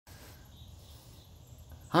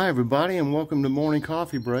Hi everybody, and welcome to morning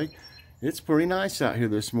coffee break. It's pretty nice out here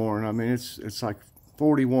this morning. I mean, it's like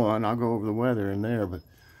 41. I'll go over the weather in there, but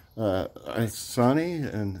it's sunny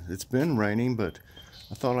and it's been raining, but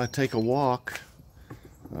I thought I'd take a walk.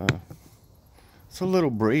 It's a little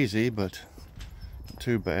breezy, but not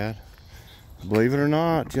too bad. Believe it or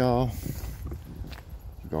not, y'all,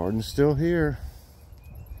 the garden's still here.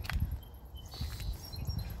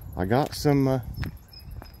 I got some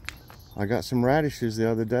radishes the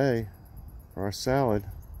other day for our salad.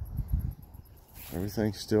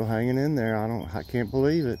 Everything's still hanging in there. I can't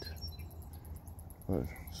believe it. But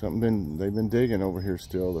they've been digging over here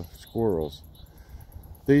still, the squirrels.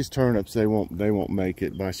 These turnips, they won't make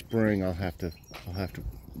it. By spring I'll have to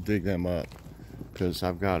dig them up, because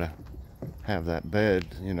I've got to have that bed,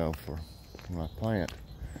 you know, for my plant.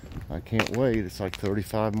 I can't wait. It's like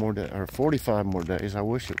 35 more days, or 45 more days. I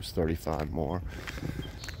wish it was 35 more.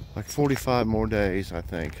 Like 45 more days, I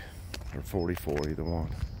think, or 44, either one,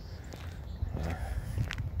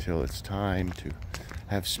 till it's time to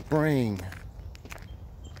have spring.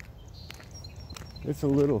 It's a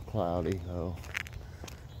little cloudy though.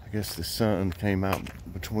 I guess the sun came out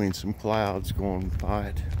between some clouds going by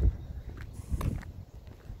it.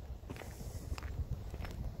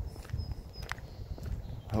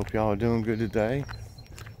 Hope y'all are doing good today.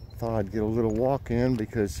 Thought I'd get a little walk in,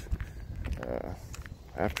 because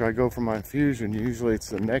after I go for my infusion, usually it's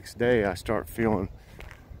the next day I start feeling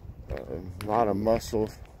a lot of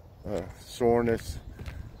muscle soreness.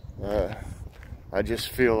 I just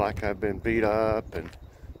feel like I've been beat up and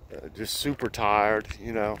just super tired,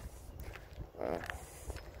 you know.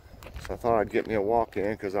 So I thought I'd get me a walk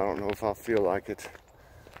in, because I don't know if I'll feel like it.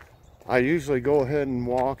 I usually go ahead and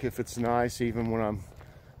walk if it's nice, even when I'm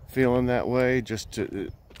feeling that way, just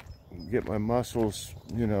to get my muscles,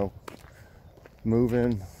 you know,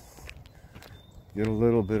 moving, get a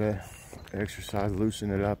little bit of exercise, loosen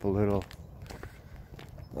it up a little.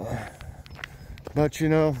 But you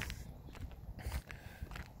know,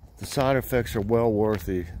 the side effects are well worth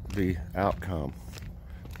the outcome,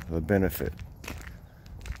 the benefit.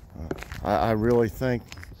 I really think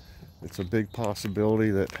it's a big possibility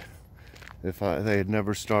that if they had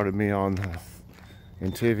never started me on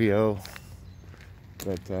Entyvio,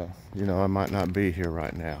 that you know, I might not be here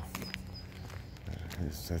right now.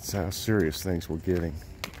 That's how serious things were getting.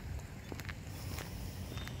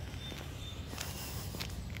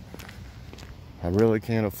 I really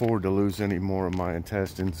can't afford to lose any more of my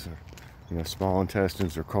intestines, or, you know, small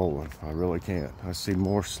intestines or colon. I really can't. I see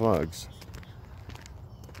more slugs.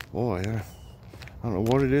 Boy, I don't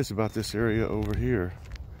know what it is about this area over here.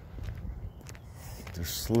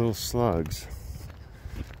 There's little slugs.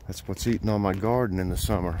 That's what's eating on my garden in the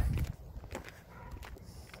summer.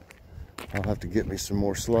 I'll have to get me some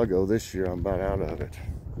more Sluggo this year. I'm about out of it.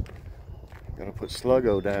 Gotta put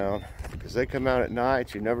Sluggo down, because they come out at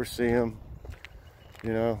night. You never see them,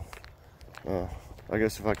 you know. I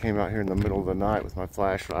guess if I came out here in the middle of the night with my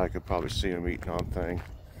flashlight, I could probably see them eating on things.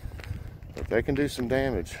 But they can do some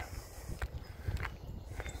damage.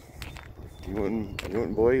 You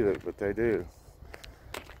wouldn't believe it, but they do.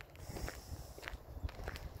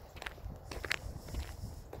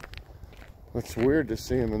 It's weird to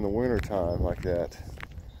see them in the winter time like that.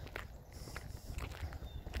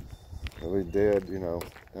 They'll be dead, you know,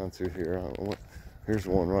 down through here. Here's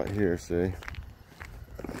one right here, see?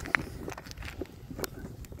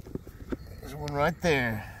 There's one right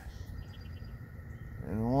there.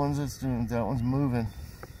 And the ones that one's moving.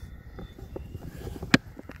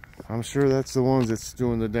 I'm sure that's the ones that's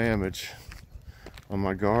doing the damage on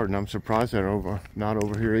my garden. I'm surprised they're not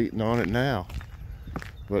over here eating on it now.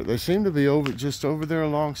 But they seem to be just over there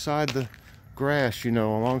alongside the grass, you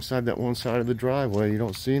know, alongside that one side of the driveway. You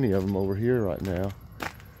don't see any of them over here right now.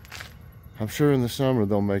 I'm sure in the summer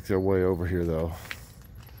they'll make their way over here though,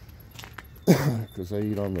 because they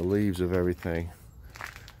eat on the leaves of everything.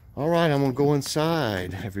 All right, I'm gonna go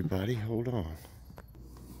inside, everybody. Hold on.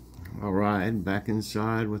 All right, back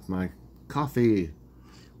inside with my coffee.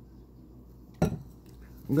 I've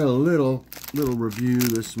got a little review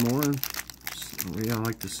this morning. Yeah, I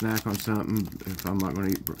like to snack on something if I'm not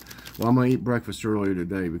going to eat. Well, I'm going to eat breakfast earlier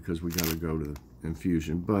today because we got to go to the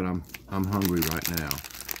infusion. But I'm hungry right now,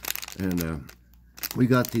 and we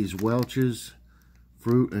got these Welch's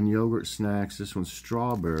fruit and yogurt snacks. This one's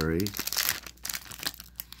strawberry,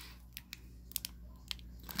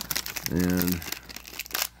 and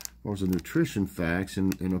there's the nutrition facts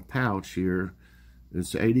in a pouch here.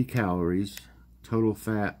 It's 80 calories, total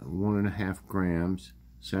fat 1.5 grams.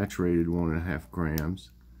 Saturated 1.5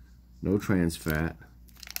 grams, no trans fat,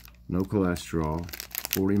 no cholesterol,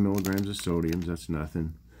 40 milligrams of sodium, that's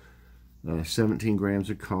nothing. 17 grams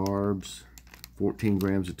of carbs, 14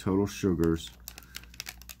 grams of total sugars,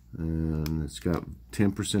 and it's got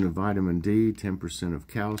 10% of vitamin D, 10% of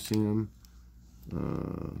calcium,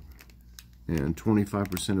 and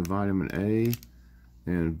 25% of vitamin A,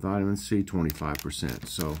 and vitamin C 25%.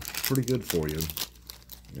 So pretty good for you.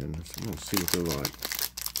 And let's see what they're like.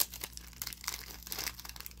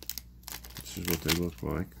 This is what they look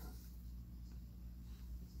like.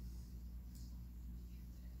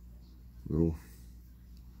 Little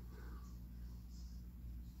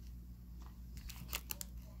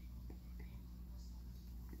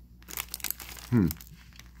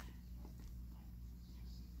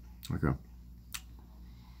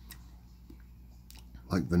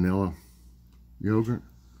like vanilla yogurt.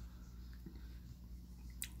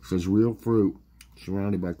 It says real fruit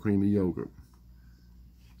surrounded by creamy yogurt.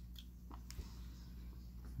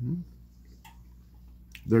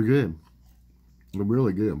 They're good. They're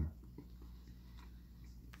really good.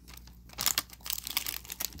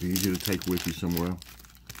 They're easy to take with you somewhere.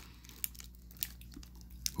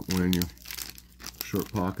 Put one in your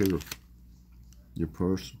shirt pocket or your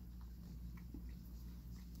purse.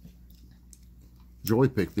 Joey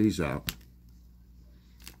picked these out.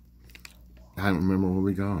 I don't remember where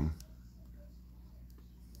we got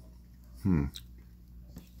them.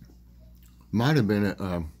 Might have been at,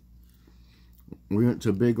 we went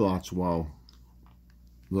to Big Lots while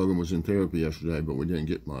Logan was in therapy yesterday, but we didn't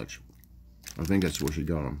get much. I think that's where she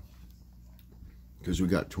got them. Because we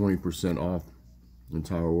got 20% off the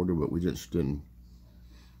entire order, but we just didn't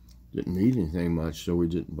need anything much, so we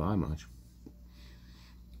didn't buy much.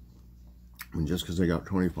 And just because they got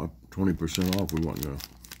 20% off, we wasn't gonna.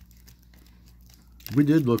 We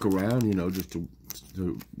did look around, you know, just to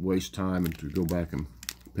waste time and to go back and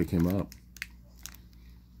pick him up.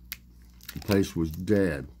 The place was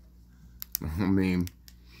dead. I mean,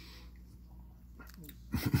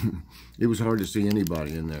 it was hard to see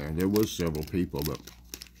anybody in there. There was several people, but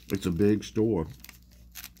it's a big store.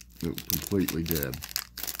 It was completely dead.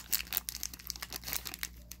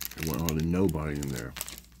 There wasn't hardly nobody in there.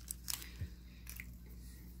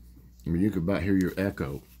 I mean, you could about hear your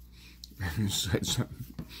echo. You said something.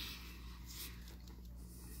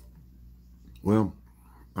 Well,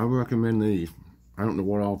 I recommend these. I don't know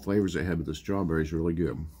what all flavors they have, but the strawberry's really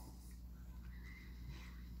good.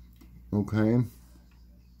 Okay.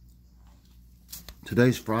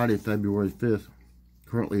 Today's Friday, February 5th.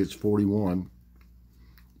 Currently it's 41.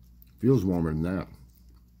 Feels warmer than that.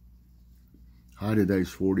 High today's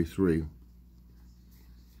 43.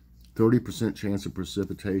 30% chance of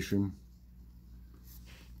precipitation.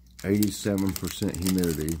 87%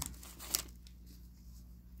 humidity.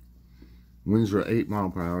 Winds are 8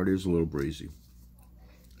 miles per hour. It is a little breezy.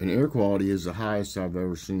 And air quality is the highest I've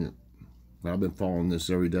ever seen it. I've been following this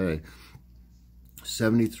every day.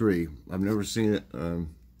 73. I've never seen it.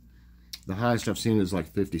 The highest I've seen is like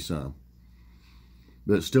 50 some.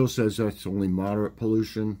 But it still says that's only moderate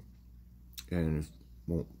pollution and it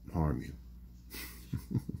won't harm you.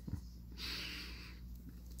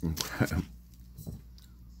 Okay.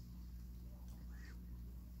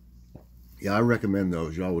 Yeah, I recommend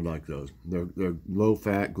those. Y'all would like those. They're low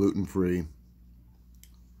fat, gluten free,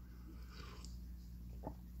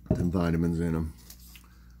 and vitamins in them.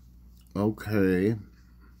 Okay.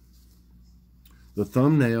 The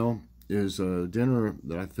thumbnail is a dinner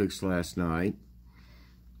that I fixed last night,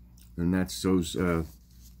 and that's those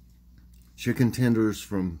chicken tenders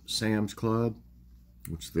from Sam's Club,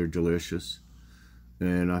 which they're delicious.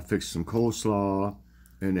 And I fixed some coleslaw,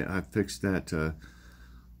 and I fixed that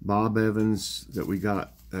Bob Evans that we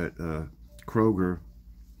got at Kroger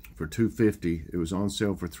for $2.50. It was on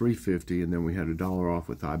sale for $3.50, and then we had $1 off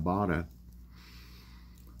with Ibotta.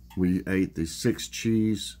 We ate the 6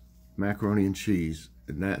 cheese macaroni and cheese,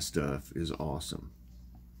 and that stuff is awesome.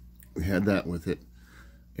 We had that with it,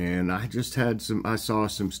 and I just had some. I saw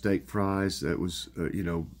some steak fries. That was, you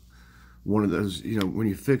know, one of those. You know, when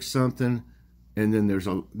you fix something, and then there's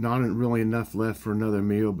not really enough left for another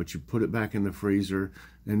meal, but you put it back in the freezer,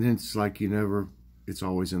 and then it's like it's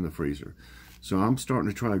always in the freezer. So I'm starting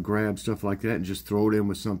to try to grab stuff like that and just throw it in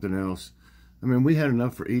with something else. I mean, we had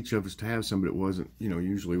enough for each of us to have some, but it wasn't, you know,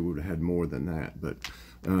 usually we would have had more than that. But,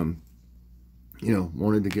 you know,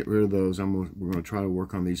 wanted to get rid of those. We're going to try to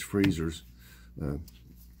work on these freezers,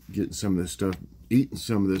 getting some of this stuff, eating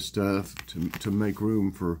some of this stuff to make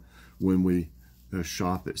room for when we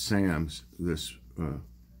shop at Sam's this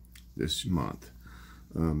month,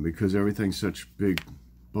 because everything's such big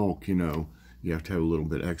bulk, you know. You have to have a little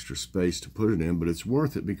bit extra space to put it in, but it's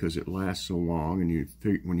worth it because it lasts so long, and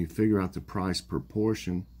when you figure out the price per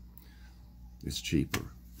portion, it's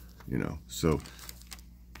cheaper, you know. So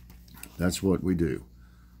that's what we do.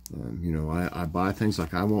 You know, I buy things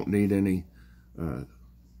like I won't need any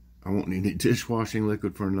dishwashing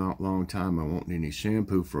liquid for a long time. I won't need any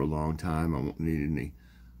shampoo for a long time. I won't need any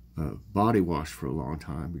body wash for a long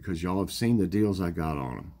time, because y'all have seen the deals I got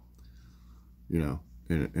on them. You know,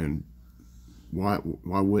 and why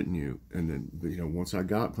wouldn't you? And then, you know, once I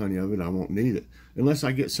got plenty of it, I won't need it unless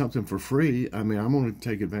I get something for free. I mean, I'm going to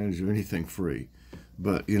take advantage of anything free,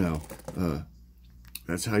 but you know,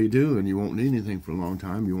 that's how you do, and you won't need anything for a long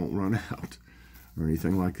time. You won't run out or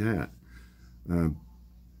anything like that.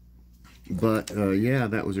 Yeah,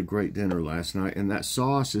 that was a great dinner last night, and that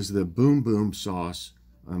sauce is the Boom Boom sauce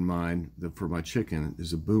on mine. For my chicken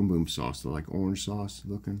is a Boom Boom sauce, like orange sauce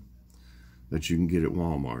looking, that you can get at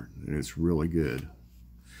Walmart, and it's really good.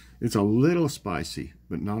 It's a little spicy,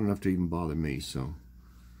 but not enough to even bother me, so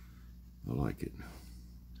I like it.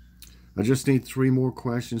 I just need 3 more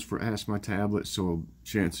questions for Ask My Tablet, so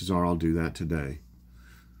chances are I'll do that today.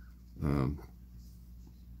 And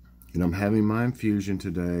I'm having my infusion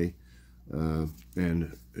today,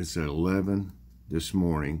 and it's at 11 this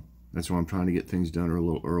morning. That's why I'm trying to get things done a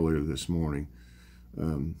little earlier this morning.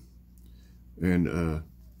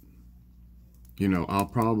 You know, I'll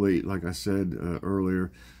probably, like I said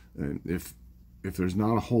earlier, if there's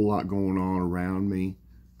not a whole lot going on around me,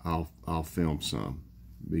 I'll film some,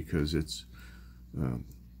 because it's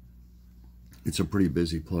a pretty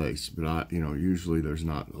busy place. But you know, usually there's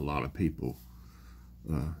not a lot of people.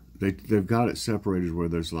 They've got it separated where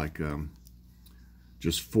there's like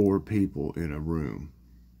just 4 people in a room,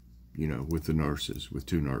 you know, with the nurses, with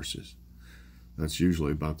 2 nurses. That's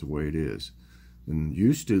usually about the way it is. And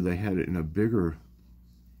used to, they had it in a bigger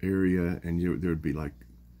area, and there'd be like,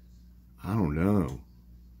 I don't know,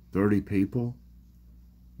 30 people,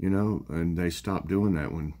 you know, and they stopped doing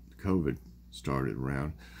that when COVID started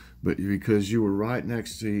around. But because you were right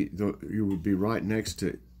next to you would be right next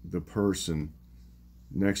to the person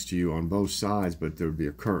next to you on both sides, but there'd be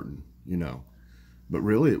a curtain, you know. But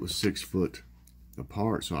really, it was 6 foot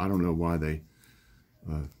apart, so I don't know why they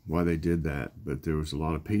did that. But there was a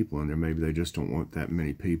lot of people in there. Maybe they just don't want that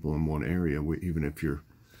many people in one area, even if you're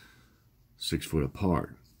 6 foot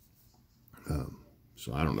apart.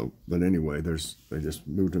 So I don't know. But anyway, they just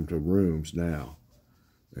moved them to rooms now.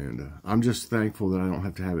 And I'm just thankful that I don't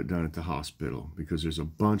have to have it done at the hospital, because there's a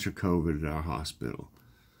bunch of COVID at our hospital.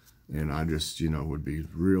 And I just, you know, would be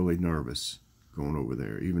really nervous going over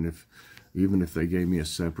there. Even if they gave me a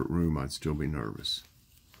separate room, I'd still be nervous.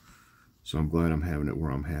 So I'm glad I'm having it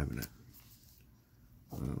where I'm having it.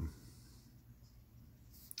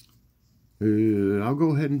 I'll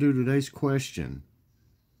go ahead and do today's question.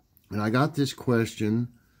 And I got this question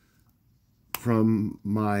from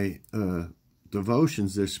my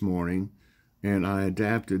devotions this morning, and I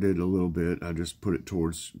adapted it a little bit. I just put it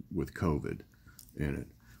towards with COVID in it.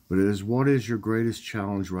 But it is, what is your greatest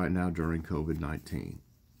challenge right now during COVID-19?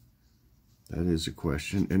 That is a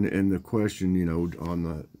question. And the question, you know,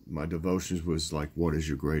 on my devotions was like, what is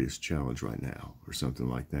your greatest challenge right now? Or something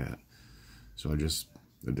like that. So I just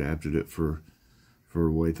adapted it for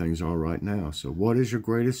the way things are right now. So what is your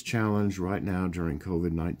greatest challenge right now during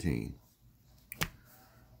COVID-19?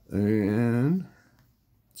 And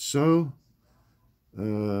so,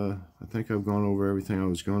 I think I've gone over everything I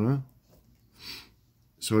was gonna.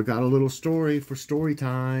 So I got a little story for story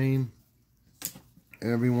time,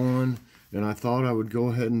 everyone. And I thought I would go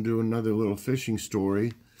ahead and do another little fishing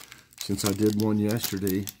story, since I did one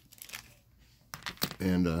yesterday.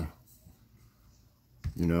 And,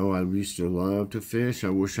 you know, I used to love to fish. I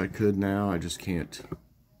wish I could now. I just can't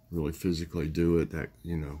really physically do it. That,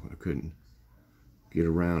 you know, I couldn't get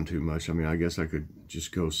around too much. I mean, I guess I could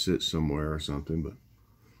just go sit somewhere or something, but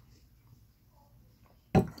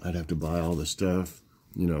I'd have to buy all the stuff,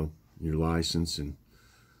 you know, your license and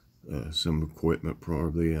some equipment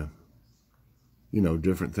probably, you know,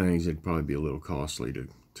 different things. It'd probably be a little costly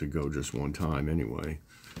to go just one time anyway,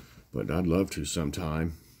 but I'd love to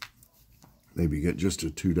sometime. Maybe get just a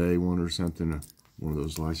 2-day one or something, one of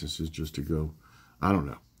those licenses just to go. I don't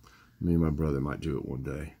know. Me and my brother might do it one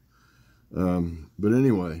day. But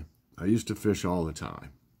anyway, I used to fish all the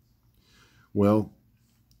time. Well,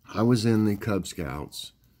 I was in the Cub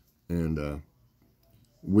Scouts, and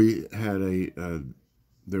we had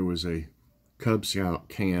there was a Cub Scout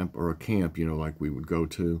camp, or a camp, you know, like we would go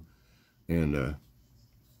to, and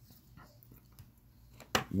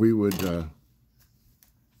we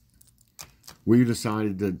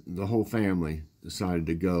decided that the whole family decided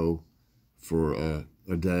to go for a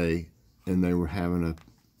day, and they were having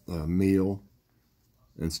a meal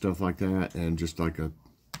and stuff like that, and just like a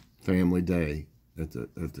family day at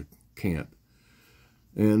the camp.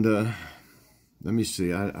 And let me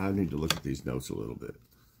see, I need to look at these notes a little bit.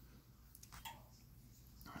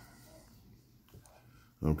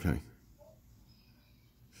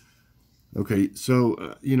 Okay,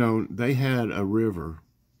 so you know, they had a river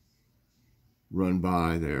run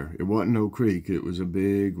by there. It wasn't no creek, it was a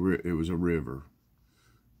river,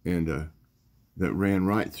 and that ran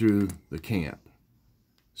right through the camp.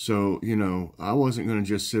 So, you know, I wasn't going to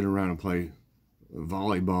just sit around and play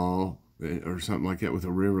volleyball or something like that with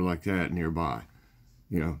a river like that nearby.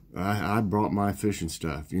 You know, I brought my fishing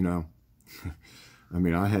stuff, you know. I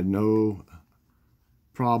mean, I had no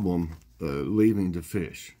problem leaving to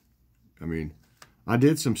fish. I mean, I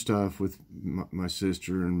did some stuff with my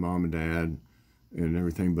sister and mom and dad and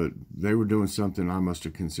everything, but they were doing something I must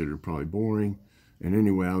have considered probably boring. And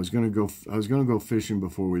anyway, I was gonna go fishing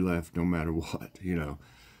before we left, no matter what, you know.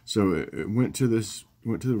 So it went to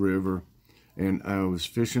the river, and I was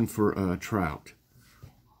fishing for trout,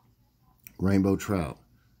 rainbow trout,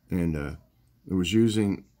 and it was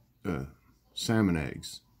using salmon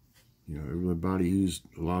eggs. You know, everybody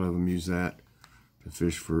a lot of them use that to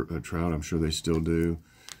fish for trout. I'm sure they still do.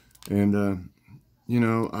 And you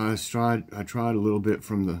know, I tried a little bit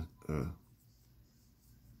from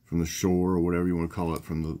the shore, or whatever you want to call it,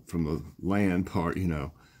 from the land part, you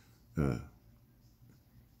know.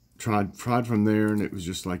 Tried from there, and it was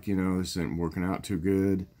just like, you know, this ain't working out too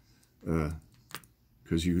good,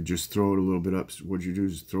 because you could just throw it a little bit up. What you do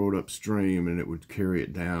is throw it upstream, and it would carry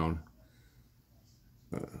it down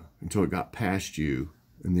until it got past you,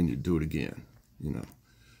 and then you'd do it again, you know.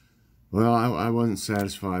 Well, I wasn't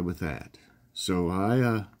satisfied with that, so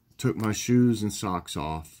I took my shoes and socks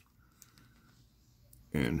off,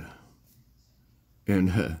 and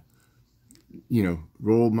you know,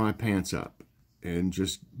 rolled my pants up and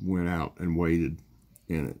just went out and waded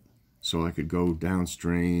in it so I could go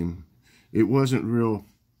downstream. It wasn't real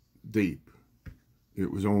deep.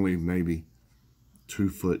 It was only maybe 2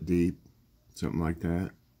 foot deep, something like that.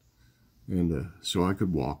 And so I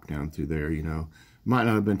could walk down through there, you know. Might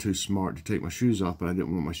not have been too smart to take my shoes off, but I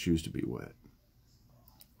didn't want my shoes to be wet.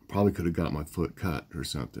 Probably could have got my foot cut or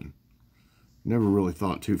something. Never really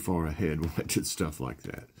thought too far ahead when I did stuff like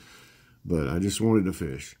that. But I just wanted to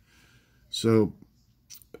fish. So,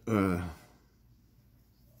 yeah,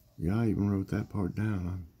 I even wrote that part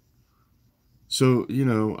down. So, you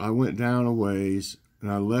know, I went down a ways, and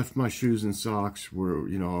I left my shoes and socks where,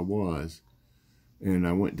 you know, I was. And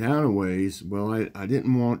I went down a ways. Well, I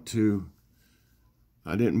didn't want to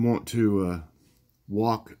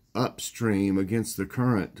walk upstream against the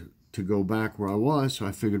current to go back where I was, so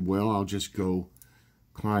I figured, well, I'll just go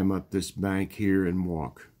climb up this bank here and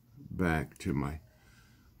walk back to my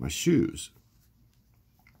shoes.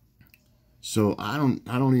 So I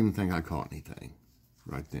don't even think I caught anything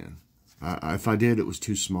right then. If I did, it was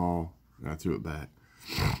too small, and I threw it back.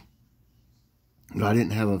 But I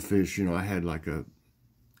didn't have a fish, you know. I had like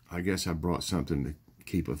I guess I brought something to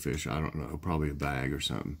keep a fish. I don't know, probably a bag or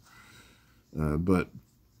something. But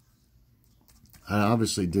I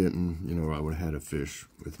obviously didn't, you know, I would have had a fish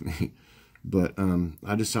with me. But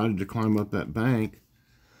I decided to climb up that bank.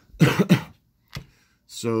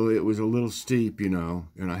 So it was a little steep, you know,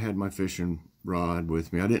 and I had my fishing rod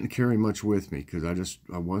with me. I didn't carry much with me because I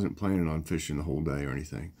wasn't planning on fishing the whole day or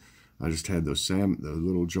anything. I just had the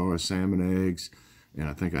little jar of salmon eggs, and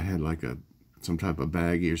I think I had like some type of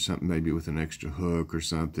baggie or something, maybe with an extra hook or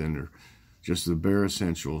something, or just the bare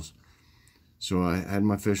essentials. So I had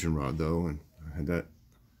my fishing rod though, and I had that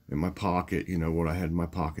in my pocket, you know, what I had in my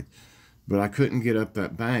pocket. But I couldn't get up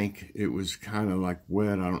that bank. It was kind of like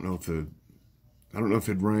wet. I don't know if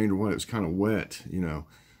it rained or what. It was kind of wet, you know.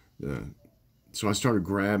 So I started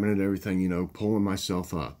grabbing at everything, you know, pulling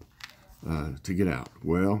myself up to get out.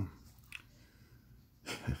 Well,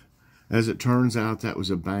 as it turns out, that was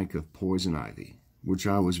a bank of poison ivy, which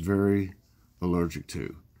I was very allergic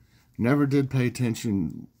to. Never did pay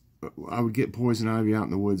attention. I would get poison ivy out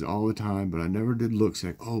in the woods all the time, but I never did look,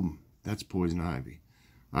 say, oh, that's poison ivy.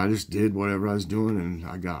 I just did whatever I was doing, and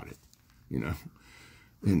I got it, you know.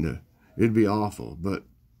 And it'd be awful, but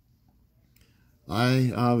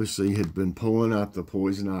I obviously had been pulling up the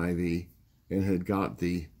poison ivy and had got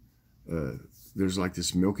there's like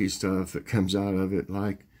this milky stuff that comes out of it,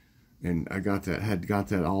 like, and I had got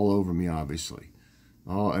that all over me, obviously.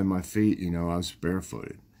 All in my feet, you know, I was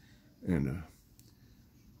barefooted. And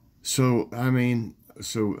so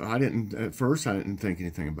at first I didn't think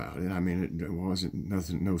anything about it. I mean, it wasn't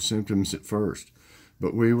nothing, no symptoms at first.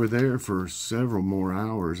 But we were there for several more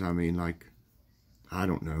hours. I mean, like, I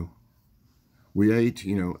don't know. We ate,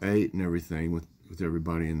 ate and everything with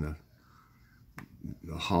everybody in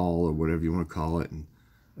the hall or whatever you want to call it.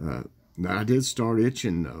 And I did start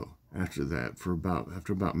itching though after that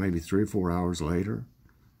after about maybe 3 or 4 hours later,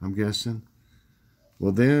 I'm guessing.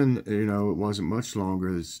 Well, then, it wasn't much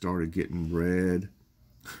longer. It started getting red.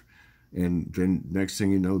 And then next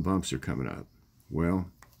thing you know, bumps are coming up. Well,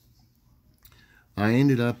 I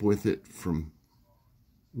ended up with it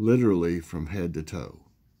literally from head to toe.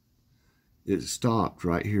 It stopped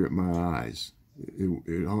right here at my eyes.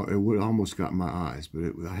 It almost got my eyes,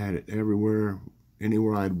 but I had it everywhere,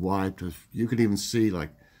 anywhere I'd wiped. You could even see like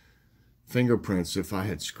fingerprints. If I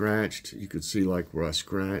had scratched, you could see like where I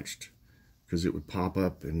scratched, because it would pop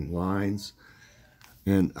up in lines.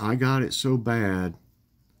 And I got it so bad,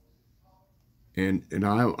 and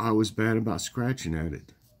I was bad about scratching at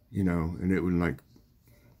it, and it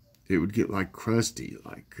would get like crusty,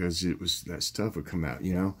 like, because that stuff would come out,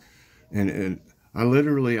 and I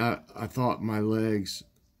literally I thought my legs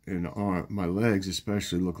and my legs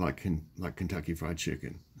especially looked like Kentucky Fried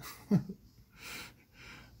Chicken.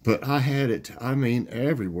 But I had it, I mean,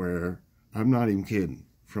 everywhere. I'm not even kidding,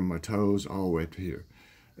 from my toes all the way up to here.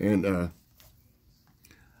 And I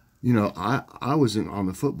was on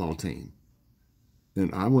the football team,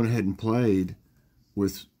 and I went ahead and played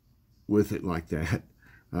with it like that.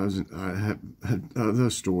 I had other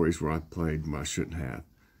stories where I played when I shouldn't have.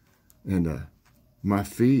 And my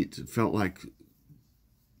feet felt like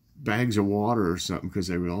bags of water or something, because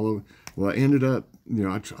they were all over. Well, I ended up,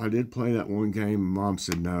 I did play that one game, and Mom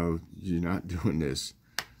said, no, you're not doing this.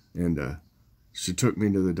 And she took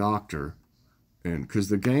me to the doctor, and because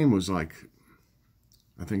the game was like,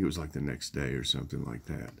 I think it was like the next day or something like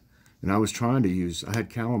that. And I was trying to I had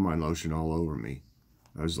calamine lotion all over me.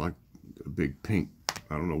 I was like a big pink,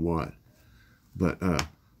 I don't know what. But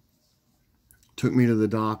took me to the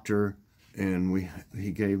doctor, and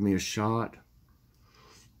he gave me a shot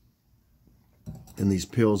and these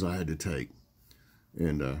pills I had to take.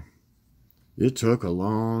 And it took a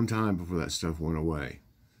long time before that stuff went away.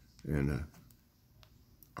 And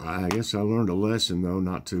I guess I learned a lesson, though,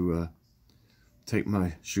 not to take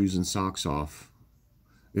my shoes and socks off.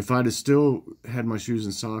 If I'd have still had my shoes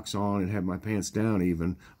and socks on and had my pants down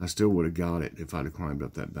even, I still would have got it if I'd have climbed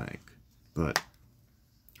up that bank. But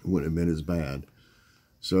it wouldn't have been as bad.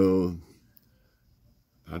 So,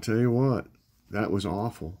 I'll tell you what, that was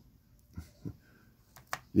awful.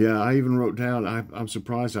 Yeah, I even wrote down, I'm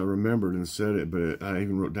surprised I remembered and said it, but I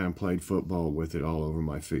even wrote down played football with it all over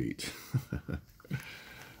my feet.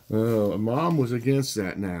 Mom was against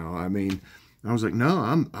that now. I mean, I was like, no,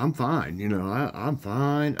 I'm fine. I'm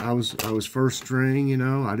fine. I was first string.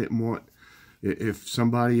 I didn't want, if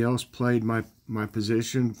somebody else played my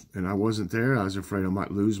position and I wasn't there, I was afraid I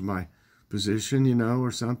might lose my position,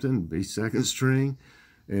 or something, be second string.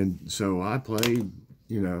 And so I played,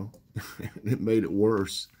 it made it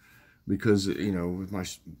worse because,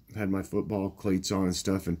 with had my football cleats on and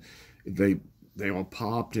stuff, and they all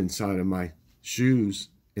popped inside of my shoes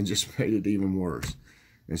and just made it even worse.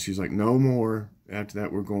 And she's like, no more. After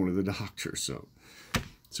that, we're going to the doctor. So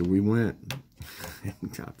we went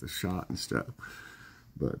and got the shot and stuff.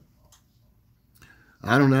 But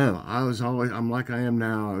I don't know. I'm like I am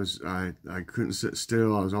now. I couldn't sit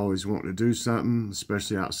still. I was always wanting to do something,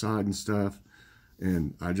 especially outside and stuff.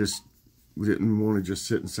 And I just didn't want to just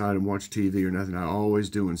sit inside and watch TV or nothing. I was always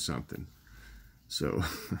doing something. So,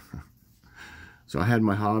 so I had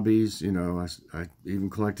my hobbies. I even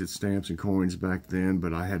collected stamps and coins back then.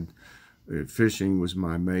 But fishing was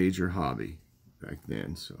my major hobby back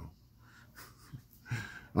then. So,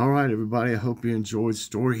 all right, everybody. I hope you enjoyed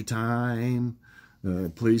story time.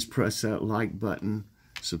 Please press that like button,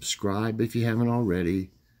 subscribe if you haven't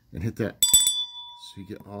already, and hit that so you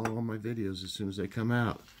get all my videos as soon as they come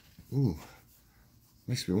out. Ooh,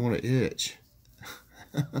 makes me want to itch.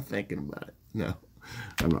 Thinking about it. No,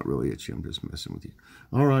 I'm not really itchy. I'm just messing with you.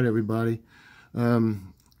 All right, everybody.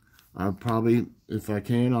 I'll probably, if I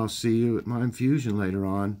can, I'll see you at my infusion later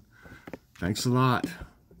on. Thanks a lot.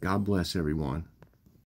 God bless everyone.